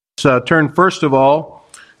Turn first of all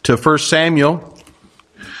to 1 Samuel.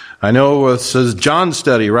 I know this is John's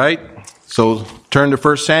study, right? So turn to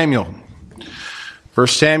 1 Samuel. 1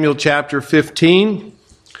 Samuel chapter 15.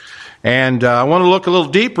 And I want to look a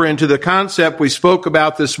little deeper into the concept we spoke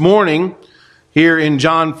about this morning here in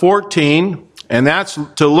John 14. And that's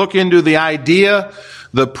to look into the idea,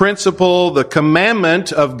 the principle, the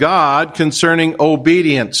commandment of God concerning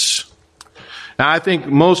obedience. Now, I think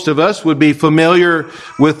most of us would be familiar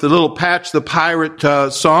with the little Patch the Pirate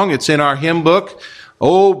song. It's in our hymn book.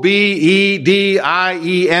 O-B-E-D-I-E-N-C.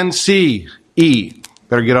 E.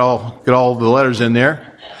 Better get all the letters in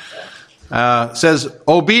there. It says,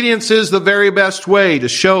 obedience is the very best way to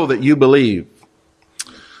show that you believe.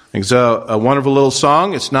 It's a wonderful little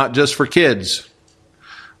song. It's not just for kids,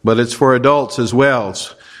 but it's for adults as well.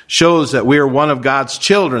 It shows that we are one of God's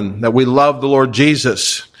children, that we love the Lord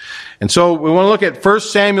Jesus. And so we want to look at 1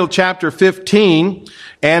 Samuel chapter 15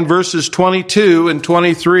 and verses 22 and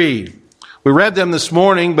 23. We read them this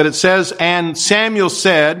morning, but it says, and Samuel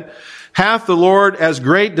said, hath the Lord as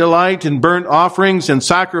great delight in burnt offerings and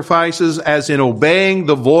sacrifices as in obeying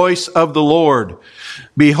the voice of the Lord?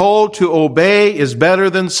 Behold, to obey is better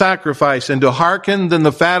than sacrifice, and to hearken than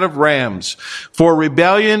the fat of rams. For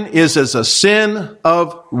rebellion is as a sin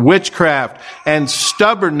of witchcraft, and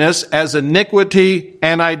stubbornness as iniquity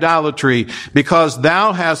and idolatry. Because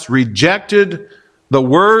thou hast rejected the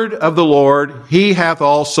word of the Lord, he hath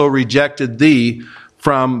also rejected thee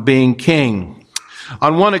from being king.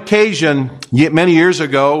 On one occasion, many years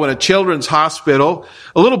ago, in a children's hospital,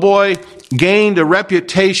 a little boy gained a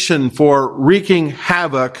reputation for wreaking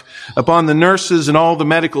havoc upon the nurses and all the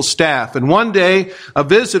medical staff. And one day, a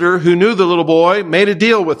visitor who knew the little boy made a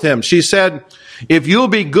deal with him. She said, if you'll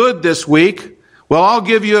be good this week, well, I'll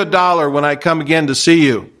give you $1 when I come again to see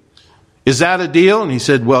you. Is that a deal? And he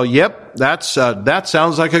said, well, yep, that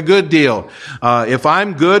sounds like a good deal. If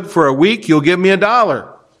I'm good for a week, you'll give me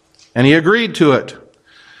 $1. And he agreed to it.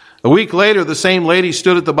 A week later, the same lady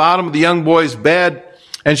stood at the bottom of the young boy's bed,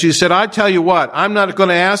 and she said, I tell you what, I'm not going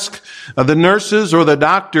to ask the nurses or the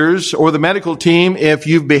doctors or the medical team if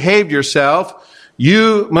you've behaved yourself.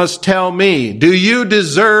 You must tell me, do you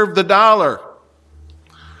deserve the $1?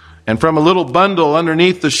 And from a little bundle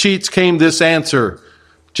underneath the sheets came this answer,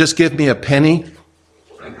 just give me a penny.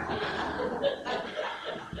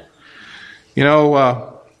 You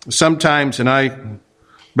know, sometimes, and I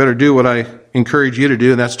better do what I encourage you to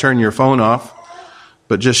do, and that's turn your phone off.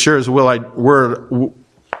 But just as sure as a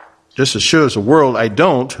world I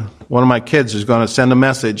don't, one of my kids is going to send a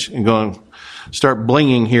message and going to start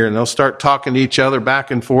blinging here, and they'll start talking to each other back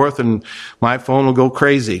and forth, and my phone will go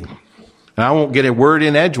crazy. And I won't get a word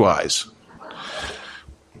in edgewise.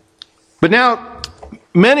 But now,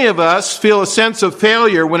 many of us feel a sense of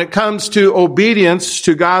failure when it comes to obedience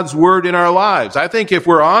to God's word in our lives. I think if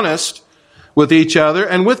we're honest with each other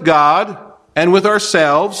and with God and with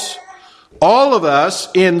ourselves, all of us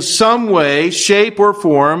in some way, shape, or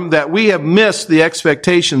form that we have missed the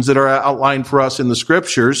expectations that are outlined for us in the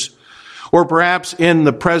scriptures, or perhaps in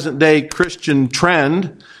the present day Christian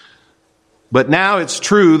trend. But now it's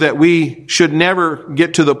true that we should never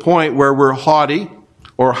get to the point where we're haughty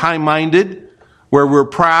or high-minded, where we're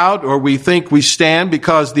proud or we think we stand,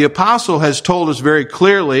 because the apostle has told us very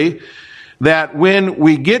clearly that when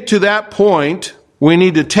we get to that point, we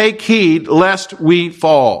need to take heed lest we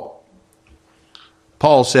fall.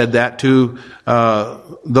 Paul said that to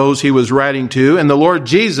those he was writing to. And the Lord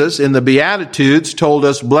Jesus in the Beatitudes told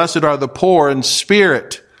us, blessed are the poor in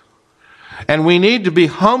spirit. And we need to be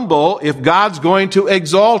humble if God's going to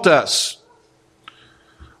exalt us.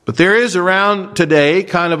 But there is around today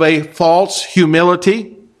kind of a false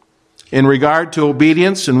humility in regard to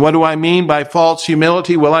obedience. And what do I mean by false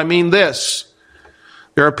humility? Well, I mean this.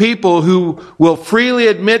 There are people who will freely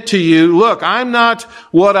admit to you, look, I'm not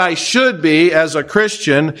what I should be as a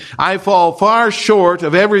Christian. I fall far short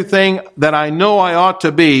of everything that I know I ought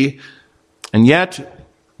to be. And yet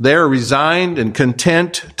they're resigned and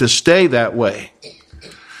content to stay that way.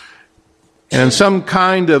 And in some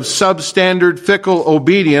kind of substandard, fickle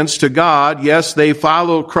obedience to God, yes, they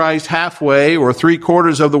follow Christ halfway or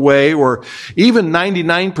 3/4 of the way or even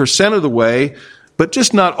 99% of the way, but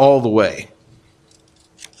just not all the way.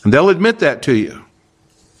 And they'll admit that to you.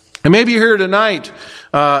 And maybe you're here tonight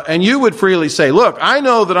and you would freely say, look, I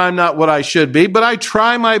know that I'm not what I should be, but I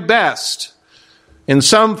try my best in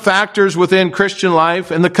some factors within Christian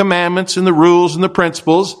life and the commandments and the rules and the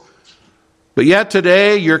principles. But yet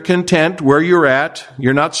today you're content where you're at.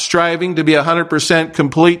 You're not striving to be 100%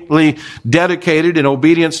 completely dedicated in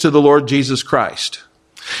obedience to the Lord Jesus Christ.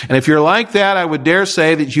 And if you're like that, I would dare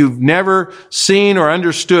say that you've never seen or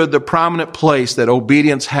understood the prominent place that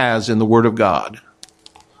obedience has in the Word of God.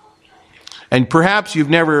 And perhaps you've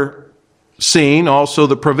never seen also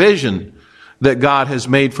the provision that God has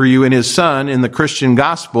made for you in His Son in the Christian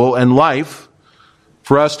gospel and life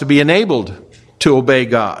for us to be enabled to obey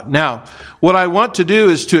God. Now, what I want to do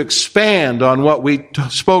is to expand on what we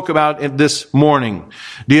spoke about this morning.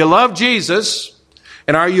 Do you love Jesus?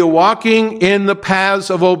 And are you walking in the paths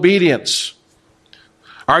of obedience?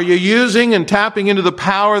 Are you using and tapping into the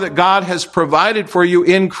power that God has provided for you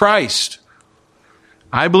in Christ?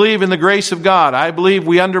 I believe in the grace of God. I believe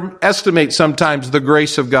we underestimate sometimes the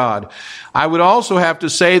grace of God. I would also have to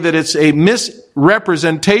say that it's a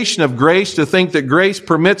misrepresentation of grace to think that grace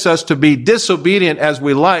permits us to be disobedient as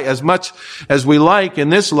much as we like in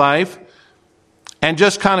this life and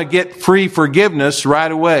just kind of get free forgiveness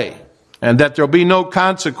right away. And that there'll be no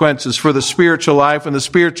consequences for the spiritual life and the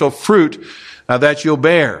spiritual fruit that you'll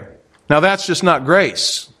bear. Now that's just not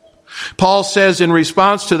grace. Paul says in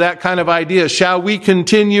response to that kind of idea, shall we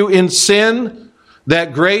continue in sin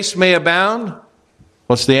that grace may abound?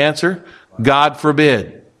 What's the answer? God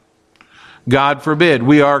forbid. God forbid.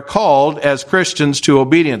 We are called as Christians to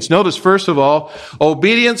obedience. Notice, first of all,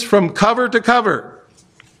 obedience from cover to cover.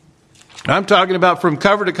 I'm talking about from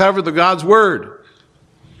cover to cover the God's Word.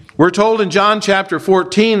 We're told in John chapter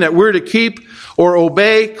 14 that we're to keep or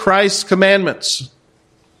obey Christ's commandments.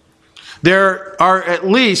 There are at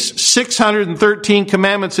least 613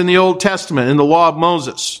 commandments in the Old Testament, in the law of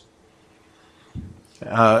Moses.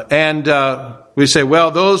 We say,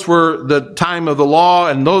 well, those were the time of the law,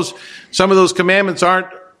 and some of those commandments aren't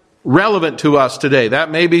relevant to us today.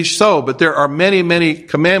 That may be so, but there are many, many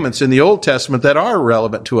commandments in the Old Testament that are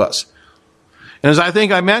relevant to us. And as I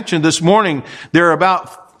think I mentioned this morning, there are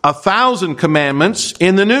about 1,000 commandments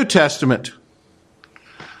in the New Testament.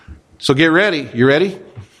 So get ready. You ready?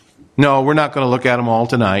 No, we're not going to look at them all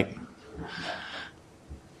tonight.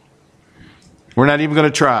 We're not even going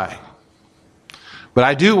to try. But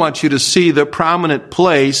I do want you to see the prominent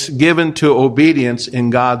place given to obedience in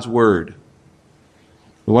God's Word.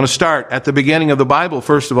 We want to start at the beginning of the Bible,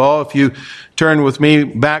 first of all. If you turn with me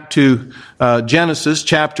back to Genesis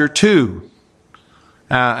chapter 2.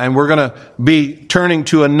 And we're going to be turning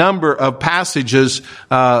to a number of passages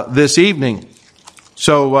this evening.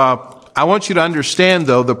 So I want you to understand,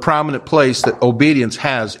 though, the prominent place that obedience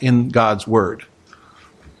has in God's Word.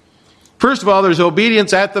 First of all, there's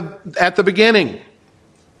obedience at the beginning.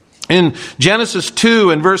 In Genesis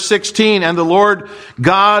 2 and verse 16, and the Lord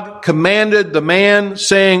God commanded the man,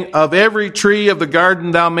 saying, of every tree of the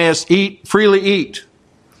garden thou mayest freely eat.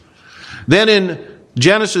 Then in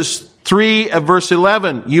Genesis 3 of verse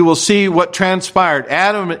 11, you will see what transpired.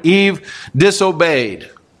 Adam and Eve disobeyed.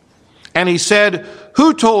 And he said,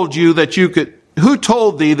 who told thee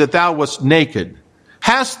that thou wast naked?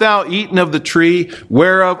 Hast thou eaten of the tree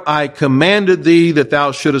whereof I commanded thee that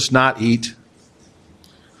thou shouldest not eat?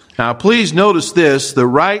 Now please notice this,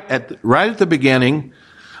 right at the beginning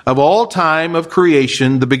of all time of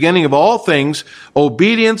creation, the beginning of all things,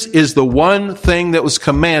 obedience is the one thing that was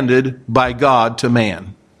commanded by God to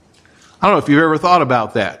man. I don't know if you've ever thought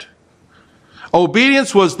about that.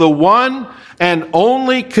 Obedience was the one and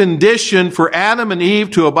only condition for Adam and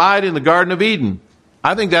Eve to abide in the Garden of Eden.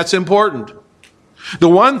 I think that's important. The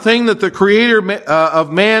one thing that the Creator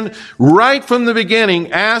of man right from the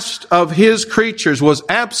beginning asked of His creatures was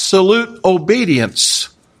absolute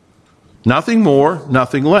obedience. Nothing more,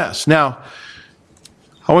 nothing less. Now,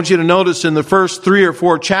 I want you to notice in the first 3 or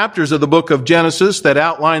 4 chapters of the book of Genesis that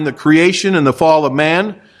outline the creation and the fall of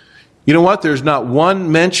man, you know what? There's not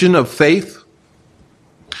one mention of faith.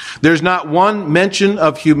 There's not one mention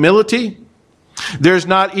of humility. There's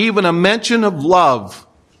not even a mention of love.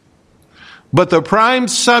 But the prime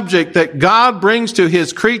subject that God brings to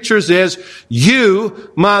His creatures is,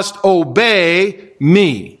 you must obey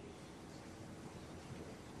me.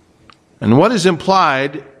 And what is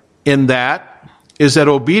implied in that is that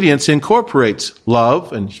obedience incorporates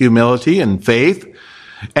love and humility and faith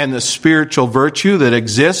and the spiritual virtue that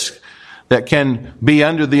exists that can be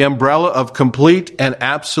under the umbrella of complete and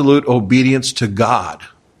absolute obedience to God.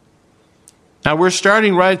 Now we're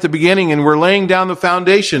starting right at the beginning and we're laying down the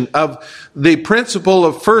foundation of the principle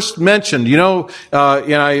of first mentioned.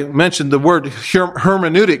 I mentioned the word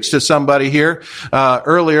hermeneutics to somebody here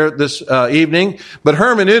earlier this evening, but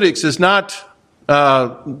hermeneutics is not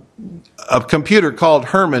a computer called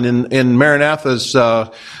Herman in Maranatha's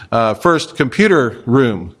first computer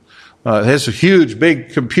room. It has a huge,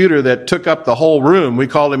 big computer that took up the whole room. We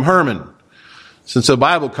called him Herman. Since a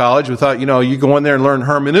Bible college, we thought, you go in there and learn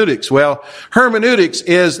hermeneutics. Well, hermeneutics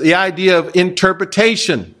is the idea of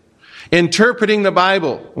interpretation. Interpreting the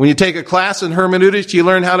Bible. When you take a class in hermeneutics, you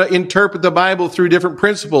learn how to interpret the Bible through different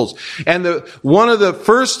principles. And one of the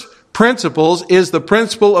first principles is the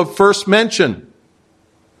principle of first mention.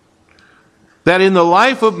 That in the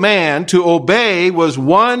life of man, to obey was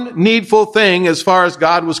one needful thing as far as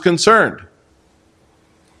God was concerned.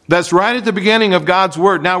 That's right at the beginning of God's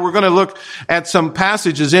Word. Now we're going to look at some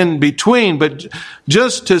passages in between, but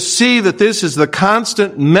just to see that this is the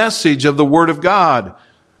constant message of the Word of God.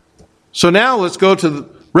 So now let's go to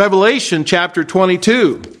Revelation chapter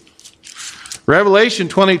 22. Revelation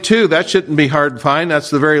 22, that shouldn't be hard to find. That's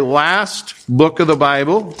the very last book of the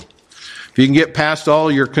Bible. If you can get past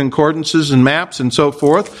all your concordances and maps and so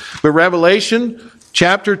forth. But Revelation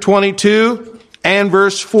chapter 22 and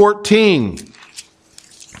verse 14.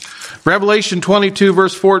 Revelation 22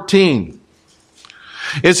 verse 14.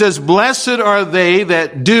 It says, "Blessed are they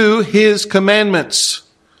that do His commandments,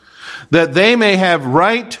 that they may have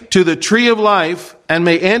right to the tree of life and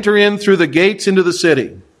may enter in through the gates into the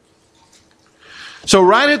city." So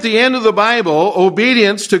right at the end of the Bible,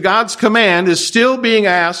 obedience to God's command is still being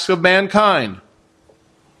asked of mankind.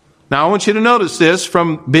 Now I want you to notice this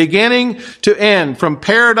from beginning to end, from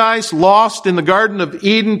paradise lost in the Garden of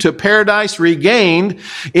Eden to paradise regained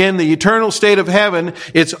in the eternal state of heaven.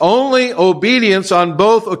 It's only obedience on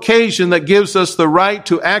both occasions that gives us the right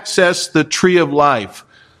to access the tree of life.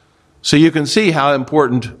 So you can see how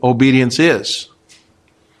important obedience is.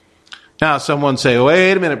 Now someone say,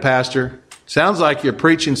 "Wait a minute, Pastor. Sounds like you're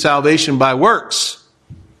preaching salvation by works."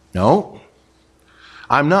 No,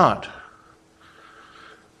 I'm not.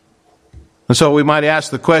 And so we might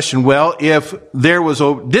ask the question, well, if there was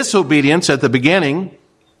disobedience at the beginning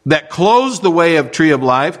that closed the way of tree of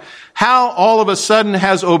life, how all of a sudden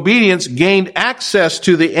has obedience gained access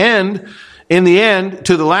to the end, in the end,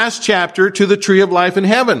 to the last chapter, to the tree of life in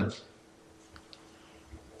heaven?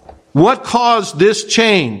 What caused this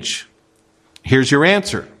change? Here's your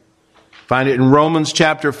answer. Find it in Romans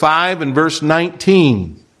chapter 5 and verse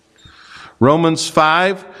 19. Romans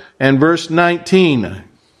 5 and verse 19.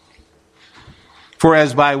 "For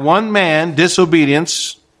as by one man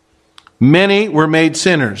disobedience, many were made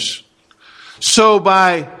sinners, so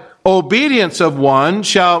by obedience of one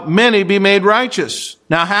shall many be made righteous."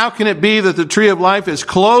 Now how can it be that the tree of life is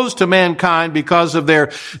closed to mankind because of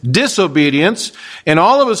their disobedience, and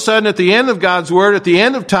all of a sudden at the end of God's Word, at the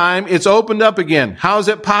end of time, it's opened up again? How is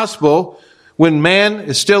it possible when man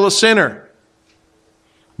is still a sinner?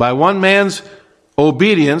 By one man's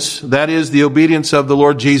obedience, that is the obedience of the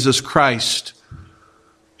Lord Jesus Christ.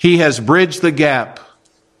 He has bridged the gap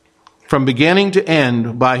from beginning to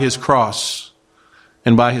end by His cross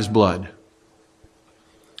and by His blood.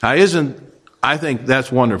 Now I think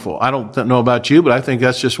that's wonderful. I don't know about you, but I think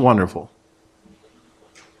that's just wonderful.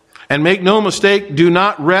 And make no mistake, do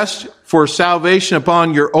not rest for salvation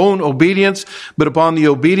upon your own obedience, but upon the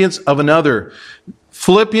obedience of another.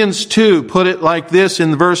 Philippians 2 put it like this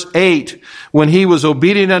in verse 8, "When He was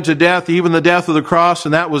obedient unto death, even the death of the cross,"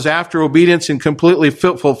 and that was after obedience and completely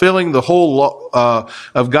fulfilling the whole law,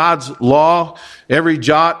 of God's law, every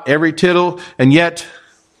jot, every tittle, and yet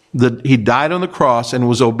He died on the cross and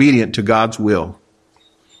was obedient to God's will.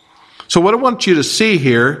 So what I want you to see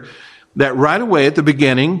here, that right away at the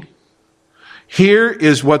beginning, here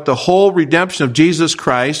is what the whole redemption of Jesus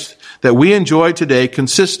Christ that we enjoy today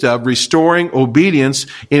consists of: restoring obedience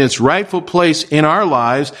in its rightful place in our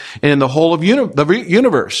lives and in the whole of the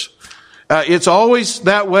universe. It's always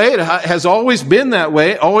that way. It has always been that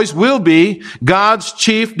way. It always will be. God's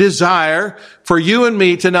chief desire for you and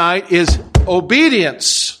me tonight is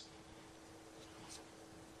obedience.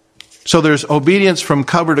 So there's obedience from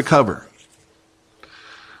cover to cover.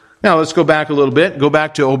 Now let's go back a little bit. Go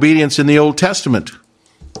back to obedience in the Old Testament.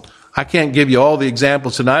 I can't give you all the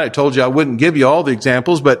examples tonight. I told you I wouldn't give you all the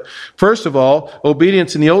examples, but first of all,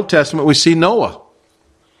 obedience in the Old Testament, we see Noah.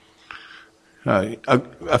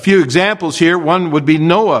 A few examples here. One would be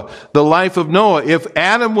Noah, the life of Noah. If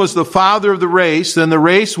Adam was the father of the race, then the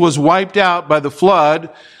race was wiped out by the flood,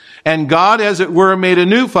 and God, as it were, made a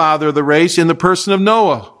new father of the race in the person of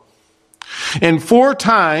Noah. And 4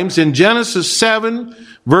 times in Genesis 7,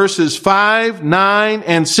 verses 5, 9,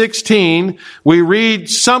 and 16, we read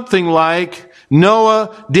something like,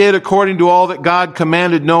 "Noah did according to all that God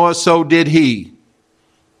commanded Noah, so did he."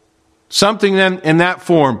 Something in that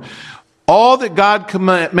form. All that God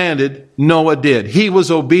commanded, Noah did. He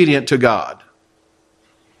was obedient to God.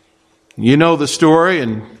 You know the story,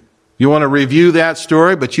 and you want to review that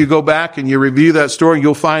story, but you go back and you review that story, and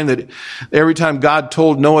you'll find that every time God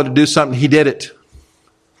told Noah to do something, he did it.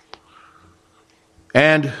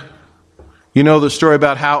 And you know the story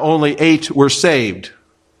about how only 8 were saved.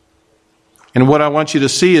 And what I want you to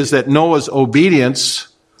see is that Noah's obedience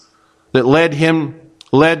that led him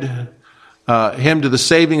to the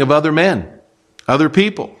saving of other men, other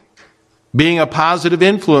people, being a positive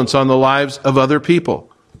influence on the lives of other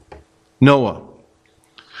people. Noah.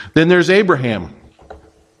 Then there's Abraham.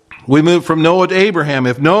 We move from Noah to Abraham.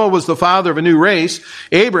 If Noah was the father of a new race,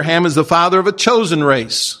 Abraham is the father of a chosen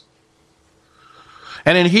race.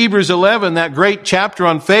 And in Hebrews 11, that great chapter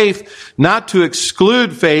on faith, not to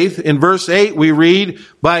exclude faith, in verse 8 we read,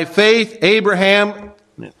 by faith Abraham,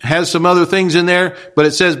 has some other things in there, but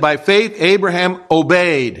it says, by faith Abraham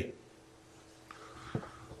obeyed.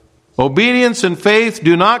 Obedience and faith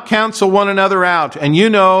do not cancel one another out. And you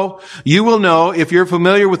will know, if you're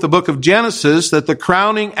familiar with the book of Genesis, that the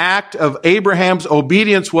crowning act of Abraham's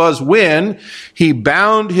obedience was when he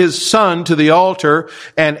bound his son to the altar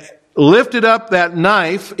and lifted up that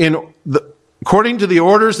knife according to the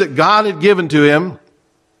orders that God had given to him,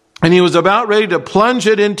 and he was about ready to plunge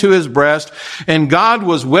it into his breast, and God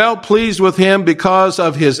was well pleased with him because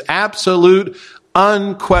of his absolute,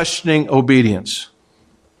 unquestioning obedience.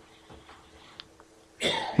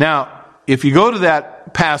 Now, if you go to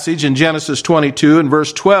that passage in Genesis 22 and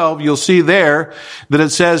verse 12, you'll see there that it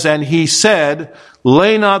says, and he said,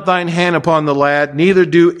 lay not thine hand upon the lad, neither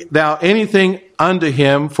do thou anything unto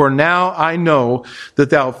him, for now I know that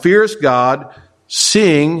thou fearest God,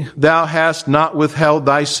 seeing thou hast not withheld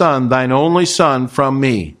thy son, thine only son, from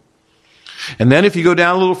me. And then if you go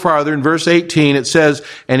down a little farther, in verse 18, it says,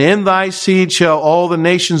 and in thy seed shall all the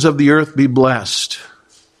nations of the earth be blessed.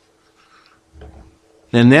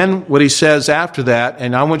 And then what he says after that,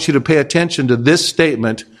 and I want you to pay attention to this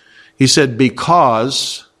statement, he said,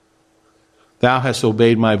 because thou hast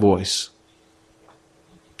obeyed my voice.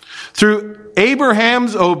 Through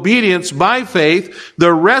Abraham's obedience by faith,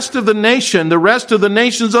 the rest of the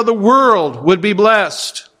nations of the world would be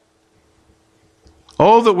blessed.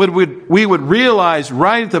 Oh, that we would realize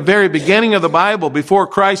right at the very beginning of the Bible, before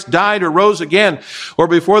Christ died or rose again, or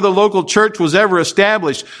before the local church was ever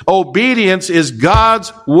established, obedience is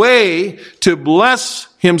God's way to bless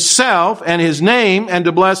himself and his name and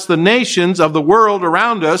to bless the nations of the world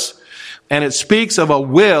around us. And it speaks of a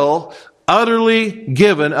will utterly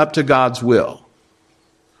given up to God's will.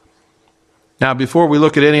 Now, before we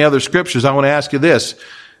look at any other scriptures, I want to ask you this.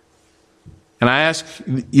 And I ask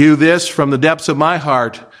you this from the depths of my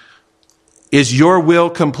heart. Is your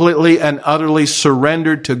will completely and utterly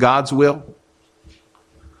surrendered to God's will?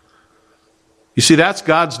 You see, that's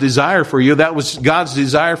God's desire for you. That was God's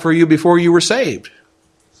desire for you before you were saved.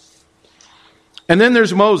 And then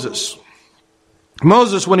there's Moses.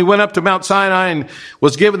 Moses, when he went up to Mount Sinai and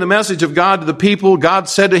was given the message of God to the people, God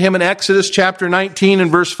said to him in Exodus chapter 19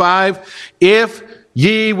 and verse 5, if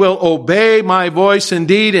ye will obey my voice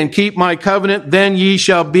indeed and keep my covenant, then ye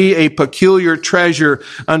shall be a peculiar treasure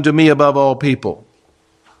unto me above all people.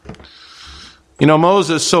 You know,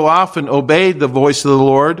 Moses so often obeyed the voice of the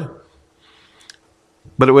Lord,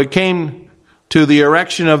 but when it came to the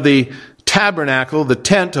erection of the tabernacle, the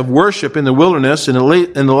tent of worship in the wilderness, in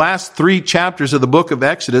the last 3 chapters of the book of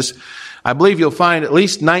Exodus, I believe you'll find at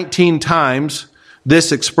least 19 times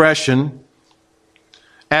this expression,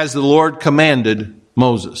 as the Lord commanded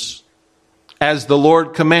Moses. As the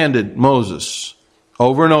Lord commanded Moses.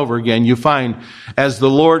 Over and over again, you find, as the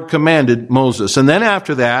Lord commanded Moses. And then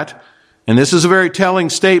after that, and this is a very telling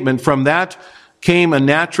statement, from that came a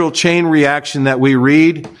natural chain reaction that we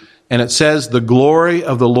read, and it says, the glory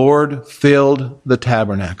of the Lord filled the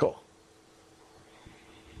tabernacle.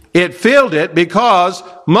 It filled it because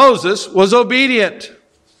Moses was obedient.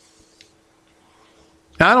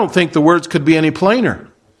 Now, I don't think the words could be any plainer.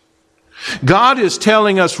 God is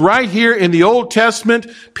telling us right here in the Old Testament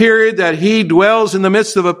period that he dwells in the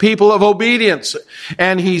midst of a people of obedience.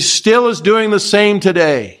 And he still is doing the same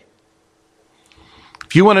today.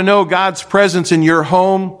 If you want to know God's presence in your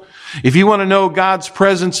home, if you want to know God's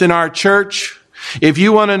presence in our church, if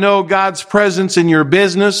you want to know God's presence in your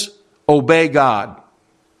business, obey God.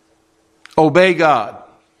 Obey God.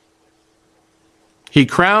 He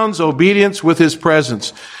crowns obedience with his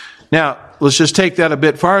presence. Now, let's just take that a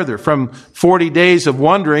bit farther. From 40 days of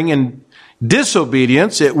wandering and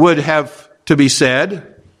disobedience, it would have to be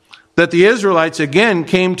said that the Israelites again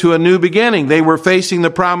came to a new beginning. They were facing the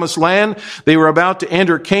promised land. They were about to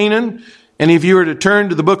enter Canaan. And if you were to turn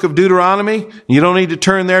to the book of Deuteronomy, you don't need to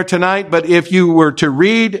turn there tonight, but if you were to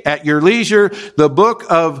read at your leisure the book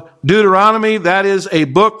of Deuteronomy, that is a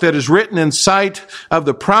book that is written in sight of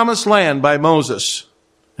the promised land by Moses.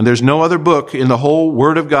 And there's no other book in the whole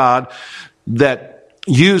Word of God that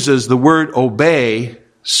uses the word obey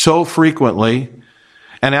so frequently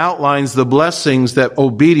and outlines the blessings that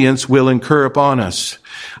obedience will incur upon us.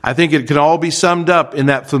 I think it can all be summed up in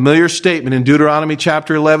that familiar statement in Deuteronomy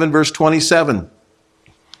chapter 11, verse 27,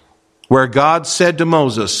 where God said to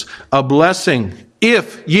Moses, a blessing,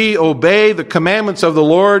 if ye obey the commandments of the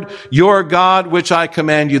Lord your God, which I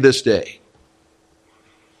command you this day.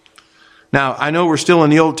 Now, I know we're still in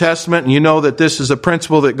the Old Testament, and you know that this is a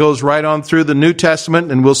principle that goes right on through the New Testament,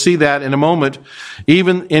 and we'll see that in a moment.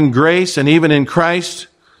 Even in grace and even in Christ,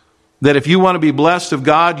 that if you want to be blessed of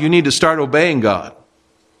God, you need to start obeying God.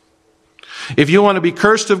 If you want to be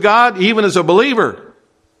cursed of God, even as a believer,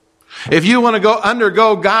 if you want to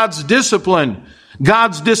undergo God's discipline,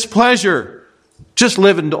 God's displeasure, just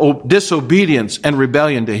live in disobedience and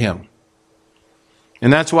rebellion to Him.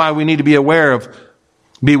 And that's why we need to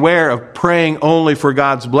beware of praying only for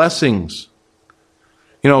God's blessings.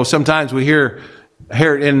 You know, sometimes we hear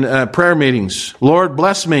it in prayer meetings, Lord,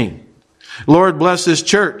 bless me. Lord, bless this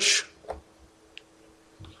church.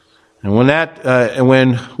 And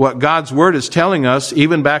when what God's Word is telling us,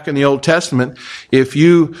 even back in the Old Testament, if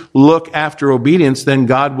you look after obedience, then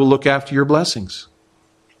God will look after your blessings.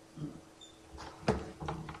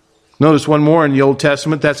 Notice one more in the Old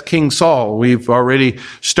Testament, that's King Saul. We've already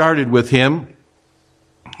started with him.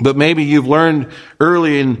 But maybe you've learned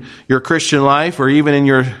early in your Christian life, or even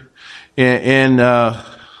in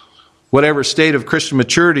whatever state of Christian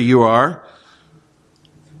maturity you are,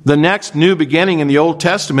 the next new beginning in the Old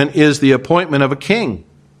Testament is the appointment of a king.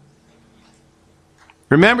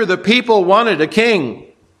 Remember, the people wanted a king.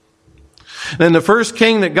 And the first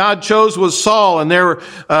king that God chose was Saul, and there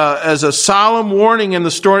as a solemn warning in the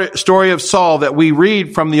story of Saul that we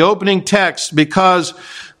read from the opening text, because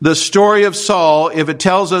the story of Saul, if it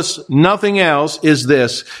tells us nothing else, is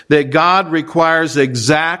this, that God requires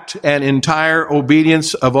exact and entire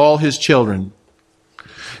obedience of all His children.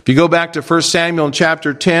 If you go back to 1 Samuel in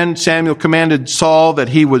chapter 10, Samuel commanded Saul that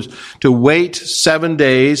he was to wait 7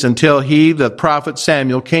 days until he, the prophet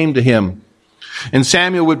Samuel, came to him. And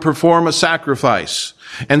Samuel would perform a sacrifice.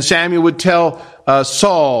 And Samuel would tell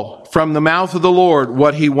Saul from the mouth of the Lord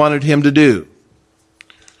what he wanted him to do.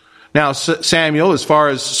 Now, Samuel, as far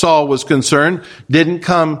as Saul was concerned, didn't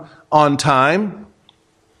come on time.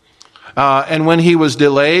 And when he was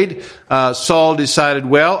delayed, Saul decided,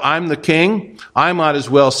 well, I'm the king. I might as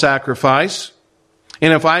well sacrifice.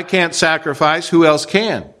 And if I can't sacrifice, who else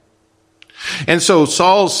can? And so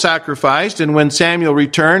Saul sacrificed, and when Samuel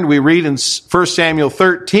returned, we read in 1 Samuel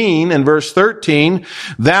 13 and verse 13,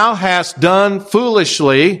 thou hast done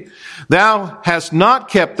foolishly. Thou hast not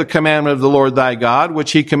kept the commandment of the Lord thy God,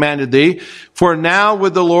 which He commanded thee. For now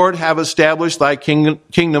would the Lord have established thy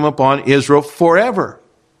kingdom upon Israel forever.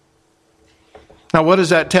 Now, what does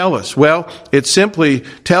that tell us? Well, it simply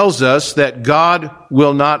tells us that God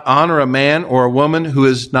will not honor a man or a woman who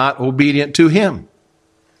is not obedient to Him.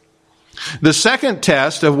 The second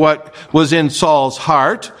test of what was in Saul's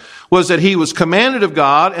heart was that he was commanded of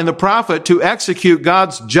God and the prophet to execute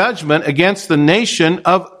God's judgment against the nation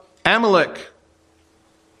of Amalek.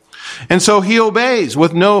 And so he obeys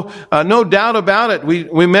with no doubt about it.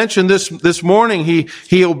 We mentioned this morning.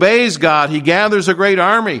 He obeys God. He gathers a great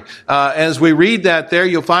army. As we read that there,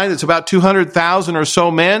 you'll find it's about 200,000 or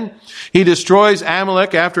so men. He destroys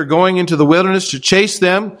Amalek after going into the wilderness to chase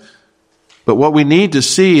them. But what we need to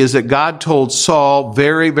see is that God told Saul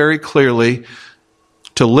very, very clearly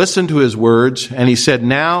to listen to his words. And he said,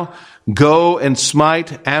 now go and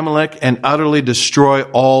smite Amalek and utterly destroy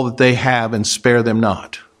all that they have and spare them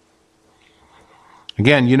not.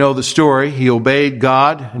 Again, you know the story. He obeyed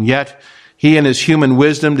God, and yet he in his human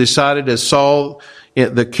wisdom decided as Saul,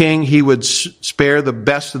 the king, he would spare the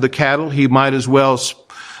best of the cattle. He might as well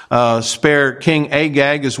spare King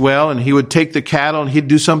Agag as well, and he would take the cattle and he'd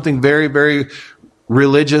do something very, very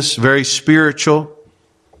religious, very spiritual,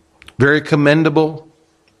 very commendable.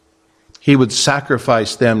 He would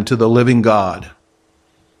sacrifice them to the living God.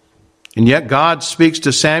 And yet God speaks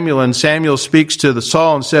to Samuel, and Samuel speaks to the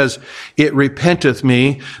Saul and says, it repenteth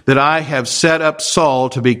me that I have set up Saul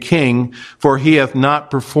to be king, for he hath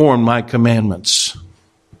not performed my commandments.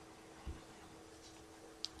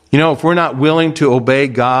 You know, if we're not willing to obey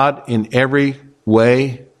God in every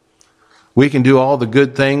way, we can do all the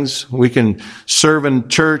good things. We can serve in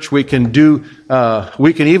church. We can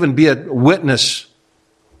even be a witness.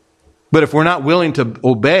 But if we're not willing to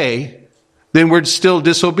obey, then we're still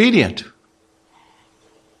disobedient.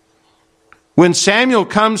 When Samuel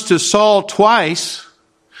comes to Saul twice,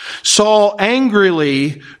 Saul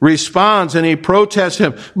angrily responds and he protests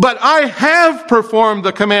him. But I have performed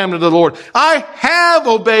the commandment of the Lord. I have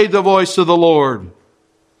obeyed the voice of the Lord.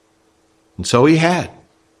 And so he had.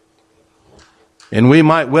 And we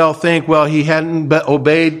might well think, well, he hadn't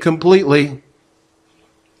obeyed completely.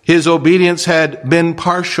 His obedience had been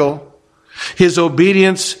partial. His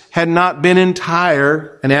obedience had not been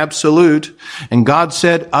entire and absolute. And God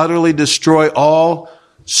said, utterly destroy all,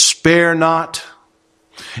 spare not.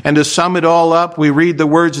 And to sum it all up, we read the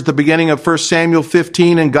words at the beginning of 1 Samuel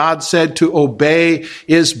 15, and God said, to obey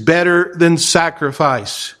is better than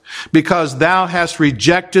sacrifice. Because thou hast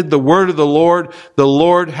rejected the word of the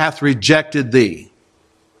Lord hath rejected thee.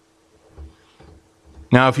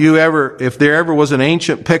 Now, if there ever was an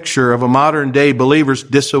ancient picture of a modern day believer's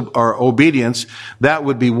obedience, that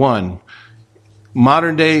would be one.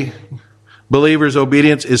 Modern day believers'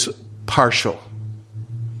 obedience is partial.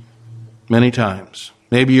 Many times.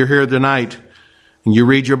 Maybe you're here tonight and you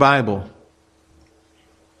read your Bible.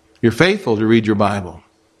 You're faithful to read your Bible.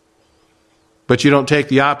 But you don't take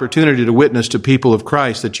the opportunity to witness to people of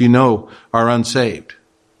Christ that you know are unsaved.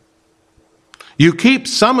 You keep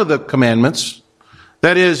some of the commandments.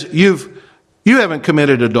 That is, you haven't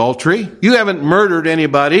committed adultery. You haven't murdered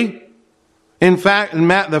anybody. In fact,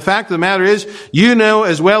 the fact of the matter is, you know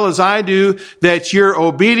as well as I do that your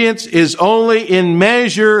obedience is only in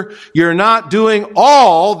measure. You're not doing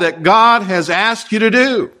all that God has asked you to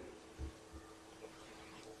do.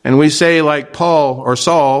 And we say like Paul or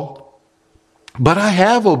Saul, but I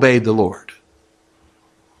have obeyed the Lord.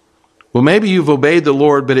 Well, maybe you've obeyed the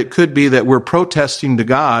Lord, but it could be that we're protesting to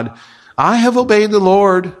God. I have obeyed the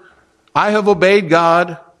Lord. I have obeyed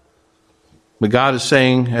God. But God is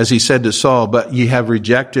saying, as he said to Saul, but ye have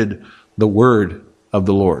rejected the word of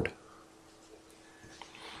the Lord.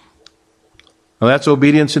 Now that's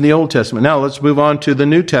obedience in the Old Testament. Now let's move on to the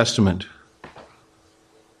New Testament.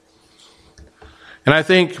 And I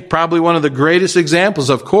think probably one of the greatest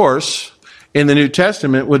examples, of course, in the New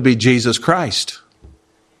Testament would be Jesus Christ.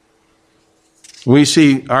 We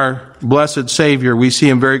see our blessed Savior. We see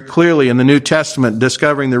him very clearly in the New Testament,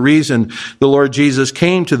 discovering the reason the Lord Jesus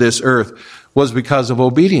came to this earth was because of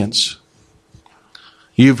obedience.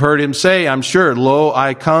 You've heard him say, I'm sure, lo,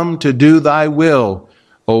 I come to do thy will,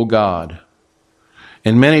 O God.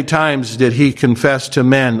 And many times did he confess to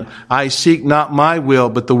men, I seek not my will,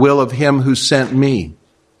 but the will of him who sent me.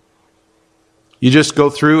 You just go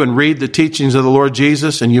through and read the teachings of the Lord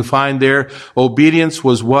Jesus, and you find there obedience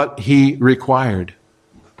was what he required.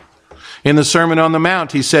 In the Sermon on the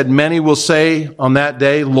Mount, he said, many will say on that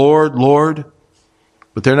day, Lord, Lord,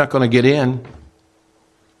 but they're not going to get in.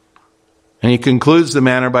 And he concludes the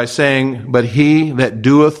matter by saying, but he that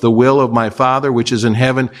doeth the will of my Father which is in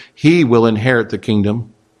heaven, he will inherit the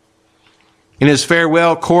kingdom. In his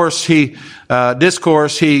farewell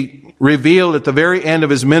discourse, he revealed at the very end of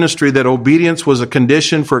his ministry that obedience was a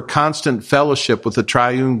condition for constant fellowship with the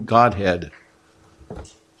triune Godhead.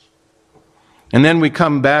 And then we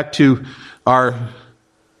come back to our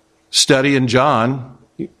study in John.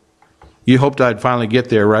 You hoped I'd finally get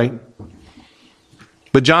there, right?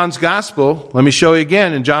 But John's Gospel, let me show you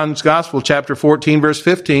again in John's Gospel, chapter 14, verse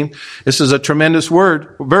 15. This is a tremendous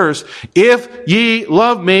verse. If ye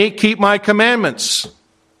love me, keep my commandments.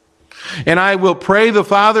 And I will pray the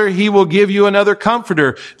Father, he will give you another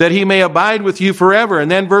comforter, that he may abide with you forever.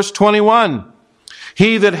 And then verse 21.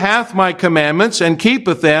 He that hath my commandments and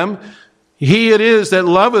keepeth them, he it is that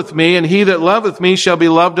loveth me, and he that loveth me shall be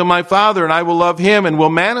loved of my Father, and I will love him and will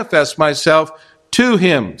manifest myself to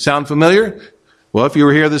him. Sound familiar? Well, if you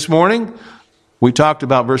were here this morning, we talked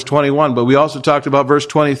about verse 21, but we also talked about verse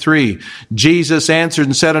 23. Jesus answered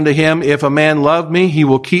and said unto him, if a man love me, he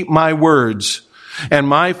will keep my words. And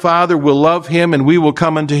my Father will love him, and we will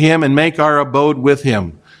come unto him and make our abode with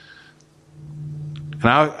him. And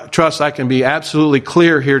I trust I can be absolutely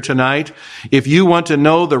clear here tonight. If you want to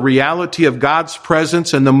know the reality of God's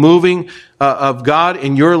presence and the moving of God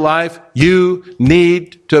in your life, you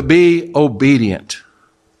need to be obedient.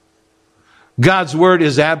 God's word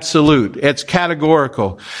is absolute. It's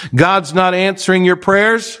categorical. God's not answering your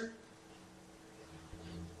prayers.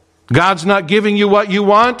 God's not giving you what you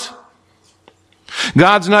want.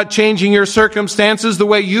 God's not changing your circumstances the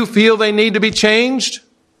way you feel they need to be changed.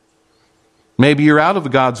 Maybe you're out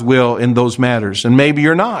of God's will in those matters, and maybe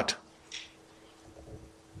you're not.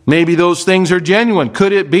 Maybe those things are genuine.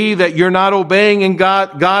 Could it be that you're not obeying in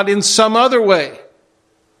God in some other way?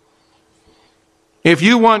 If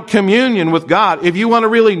you want communion with God, if you want to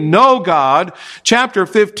really know God, chapter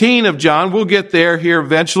 15 of John, we'll get there here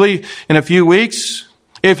eventually in a few weeks.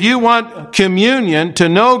 If you want communion to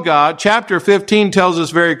know God, chapter 15 tells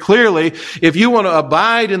us very clearly, if you want to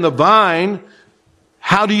abide in the vine,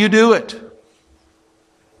 how do you do it?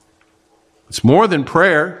 It's more than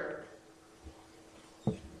prayer.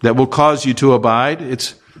 that will cause you to abide?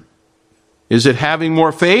 Is it having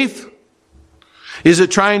more faith? Is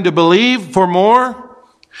it trying to believe for more?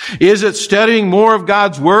 Is it studying more of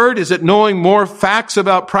God's Word? Is it knowing more facts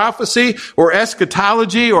about prophecy or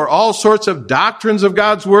eschatology or all sorts of doctrines of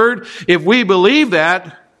God's Word? If we believe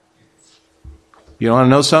that, you want to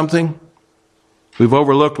know something? We've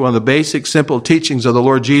overlooked one of the basic, simple teachings of the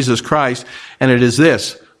Lord Jesus Christ, and it is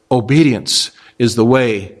this: obedience is the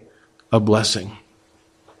way of blessing.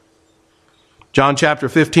 John chapter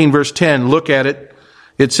 15, verse 10, look at it.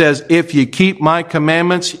 It says, if ye keep my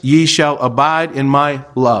commandments, ye shall abide in my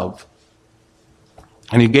love.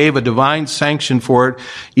 And he gave a divine sanction for it,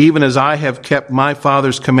 even as I have kept my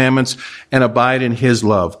Father's commandments and abide in his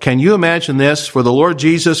love. Can you imagine this? For the Lord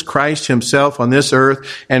Jesus Christ himself on this earth,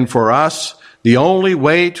 and for us, the only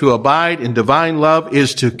way to abide in divine love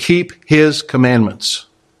is to keep his commandments.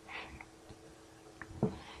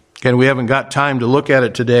 Again, we haven't got time to look at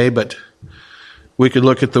it today, but we could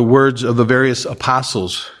look at the words of the various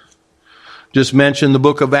apostles. Just mention the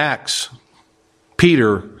book of Acts.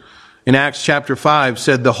 Peter, in Acts chapter 5,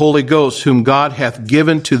 said, the Holy Ghost, whom God hath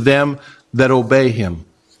given to them that obey him.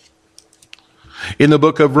 In the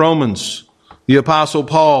book of Romans, the apostle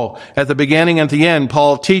Paul, at the beginning and at the end,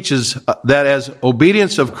 Paul teaches that as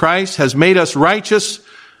obedience of Christ has made us righteous,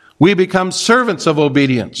 we become servants of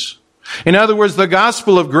obedience. In other words, the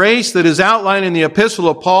gospel of grace that is outlined in the epistle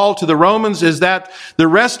of Paul to the Romans is that the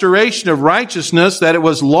restoration of righteousness, that it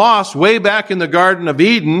was lost way back in the Garden of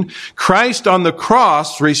Eden, Christ on the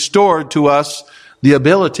cross restored to us the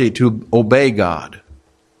ability to obey God.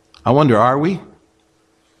 I wonder, are we? It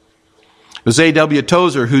was A.W.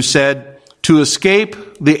 Tozer who said, to escape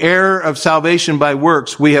the error of salvation by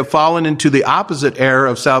works, we have fallen into the opposite error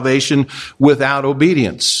of salvation without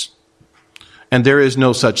obedience. And there is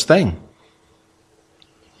no such thing.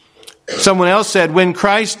 Someone else said, when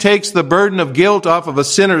Christ takes the burden of guilt off of a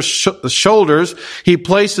sinner's shoulders, he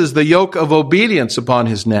places the yoke of obedience upon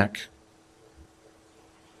his neck.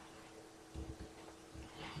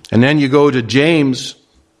 And then you go to James.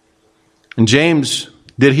 And James,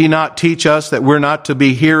 did he not teach us that we're not to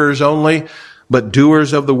be hearers only, but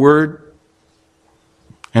doers of the word?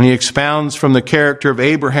 And he expounds from the character of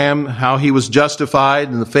Abraham, how he was justified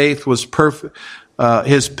and the faith was perfect.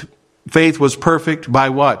 His faith was perfect by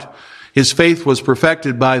what? His faith was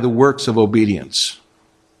perfected by the works of obedience.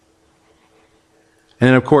 And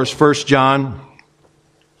then, of course, 1 John,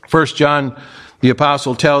 the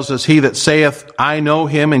apostle tells us, he that saith, I know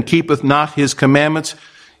him, and keepeth not his commandments,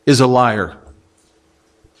 is a liar.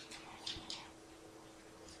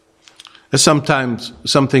 That's sometimes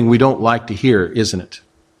something we don't like to hear, isn't it?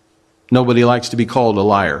 Nobody likes to be called a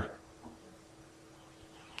liar.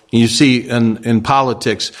 You see, in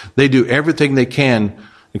politics, they do everything they can,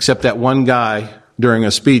 except that one guy during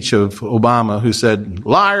a speech of Obama who said,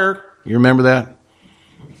 liar. You remember that?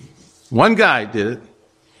 One guy did it.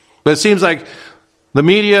 But it seems like the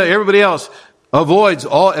media, everybody else, avoids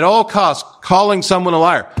at all costs calling someone a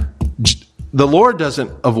liar. The Lord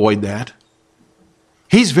doesn't avoid that.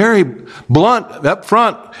 He's very blunt up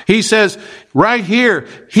front. He says right here,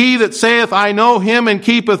 he that saith, I know him, and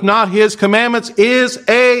keepeth not his commandments is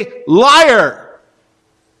a liar.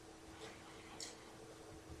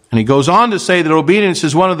 And he goes on to say that obedience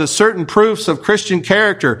is one of the certain proofs of Christian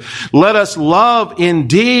character. Let us love in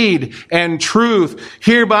deed and truth.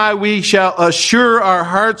 Hereby we shall assure our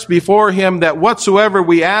hearts before him that whatsoever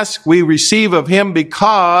we ask, we receive of him,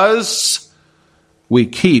 because we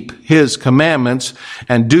keep his commandments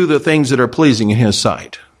and do the things that are pleasing in his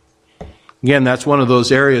sight. Again, that's one of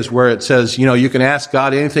those areas where it says, you can ask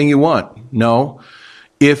God anything you want. No.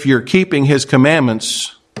 If you're keeping his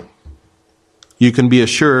commandments, you can be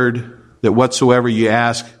assured that whatsoever you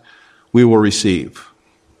ask, we will receive.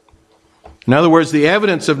 In other words, the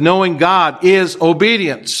evidence of knowing God is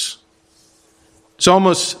obedience. It's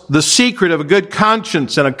almost the secret of a good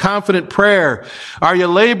conscience and a confident prayer. Are you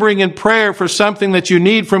laboring in prayer for something that you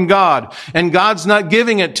need from God, and God's not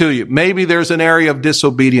giving it to you? Maybe there's an area of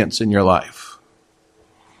disobedience in your life.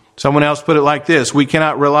 Someone else put it like this: we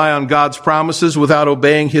cannot rely on God's promises without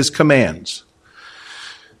obeying his commands.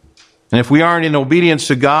 And if we aren't in obedience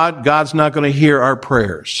to God, God's not going to hear our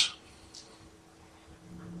prayers.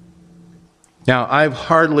 Now, I've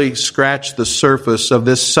hardly scratched the surface of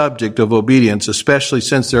this subject of obedience, especially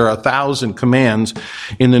since there are 1,000 commands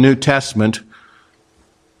in the New Testament.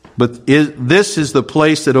 But this is the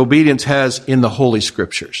place that obedience has in the Holy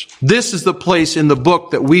Scriptures. This is the place in the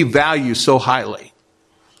book that we value so highly.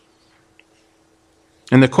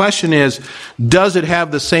 And the question is, does it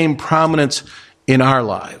have the same prominence in our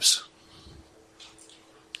lives?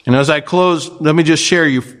 And as I close, let me just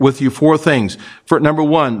share with you 4 things. For number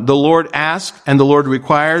 1, the Lord asks and the Lord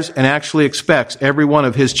requires and actually expects every one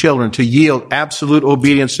of His children to yield absolute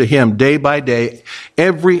obedience to Him day by day,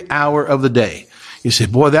 every hour of the day. You say,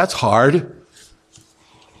 boy, that's hard.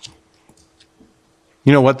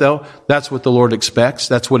 You know what, though? That's what the Lord expects.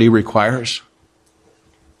 That's what He requires.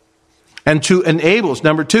 And to enable us,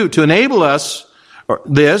 number 2, to enable us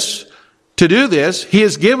to do this, He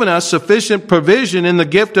has given us sufficient provision in the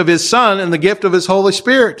gift of His Son and the gift of His Holy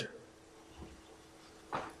Spirit.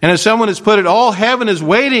 And as someone has put it, all heaven is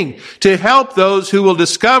waiting to help those who will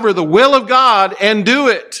discover the will of God and do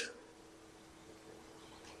it.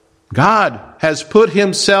 God has put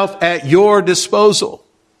Himself at your disposal.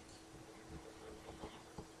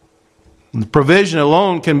 The provision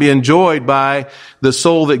alone can be enjoyed by the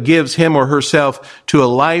soul that gives him or herself to a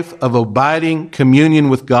life of abiding communion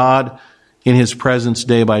with God in His presence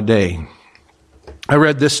day by day. I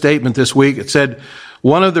read this statement this week. It said,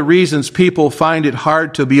 one of the reasons people find it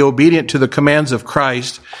hard to be obedient to the commands of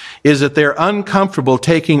Christ is that they're uncomfortable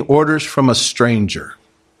taking orders from a stranger.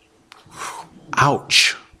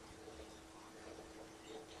 Ouch.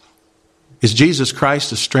 Is Jesus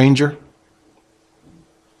Christ a stranger?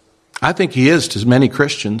 I think He is to many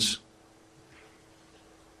Christians.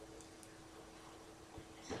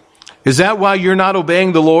 Is that why you're not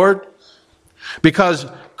obeying the Lord? Because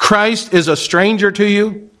Christ is a stranger to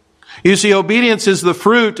you? You see, obedience is the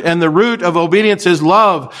fruit, and the root of obedience is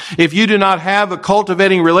love. If you do not have a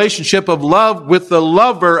cultivating relationship of love with the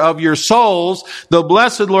lover of your souls, the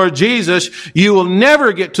blessed Lord Jesus, you will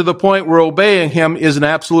never get to the point where obeying Him is an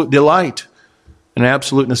absolute delight, an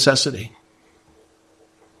absolute necessity.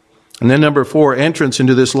 And then number 4, entrance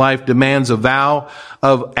into this life demands a vow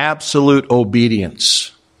of absolute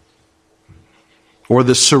obedience, or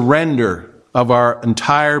the surrender of our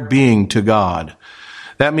entire being to God.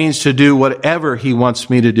 That means to do whatever He wants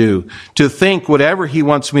me to do, to think whatever He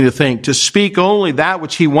wants me to think, to speak only that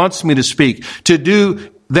which He wants me to speak, to do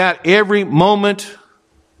that every moment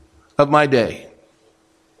of my day.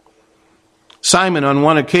 Simon, on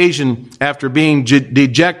one occasion, after being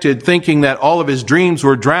dejected, thinking that all of his dreams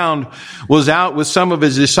were drowned, was out with some of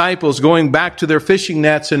his disciples going back to their fishing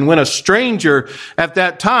nets. And when a stranger at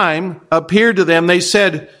that time appeared to them, they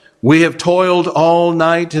said, "We have toiled all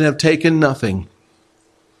night and have taken nothing."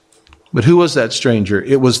 But who was that stranger?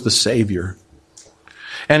 It was the Savior.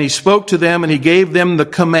 And He spoke to them and He gave them the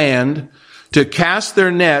command to cast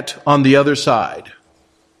their net on the other side.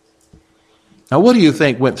 Now, what do you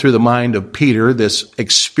think went through the mind of Peter, this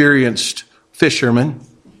experienced fisherman?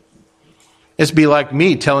 It'd be like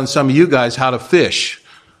me telling some of you guys how to fish.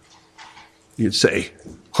 You'd say,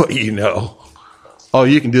 "What do you know? All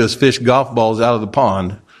you can do is fish golf balls out of the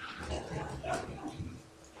pond."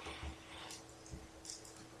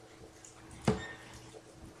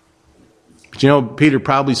 But you know, Peter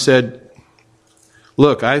probably said,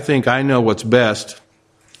 "Look, I think I know what's best.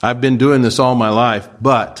 I've been doing this all my life,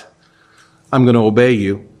 but I'm going to obey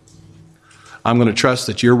you. I'm going to trust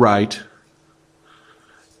that you're right."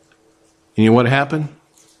 And you know what happened?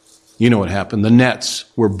 You know what happened. The nets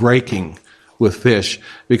were breaking with fish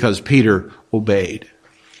because Peter obeyed. It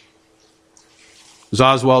was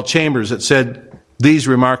Oswald Chambers that said these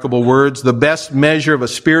remarkable words: "The best measure of a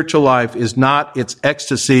spiritual life is not its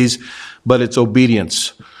ecstasies, but its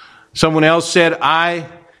obedience." Someone else said, "I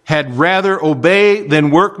had rather obey than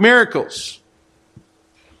work miracles."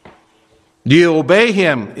 Do you obey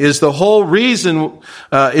Him? Is that the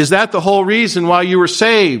whole reason why you were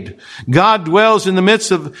saved? God dwells in the midst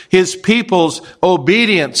of His people's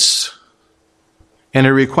obedience, and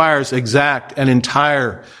it requires exact and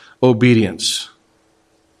entire obedience.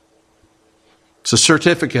 It's a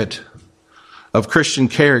certificate of Christian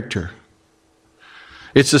character.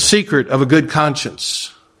 It's the secret of a good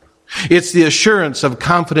conscience. It's the assurance of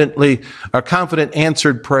confident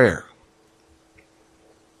answered prayer.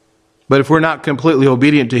 But if we're not completely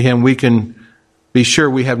obedient to Him, we can be sure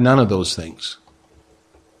we have none of those things.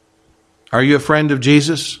 Are you a friend of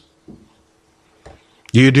Jesus?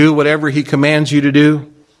 Do you do whatever He commands you to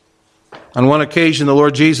do? On one occasion, the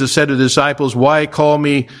Lord Jesus said to the disciples, "Why call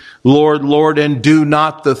me Lord, Lord, and do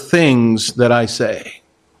not the things that I say?"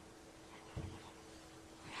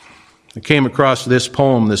 I came across this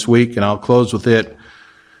poem this week, and I'll close with it.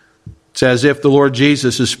 It's as if the Lord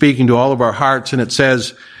Jesus is speaking to all of our hearts, and it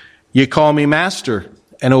says, "You call me master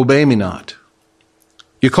and obey me not.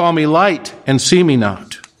 You call me light and see me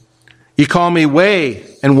not. You call me way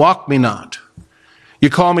and walk me not. You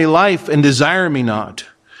call me life and desire me not.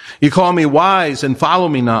 You call me wise and follow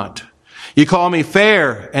me not. You call me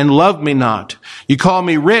fair and love me not. You call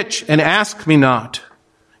me rich and ask me not.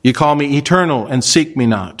 You call me eternal and seek me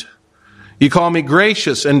not. You call me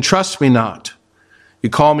gracious and trust me not. You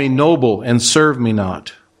call me noble and serve me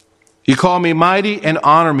not. You call me mighty and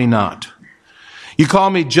honor me not. You call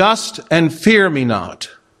me just and fear me not.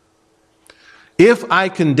 If I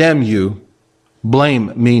condemn you,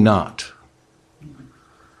 blame me not.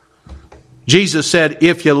 Jesus said,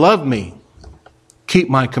 if you love me, keep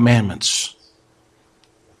my commandments.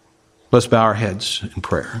 Let's bow our heads in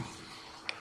prayer.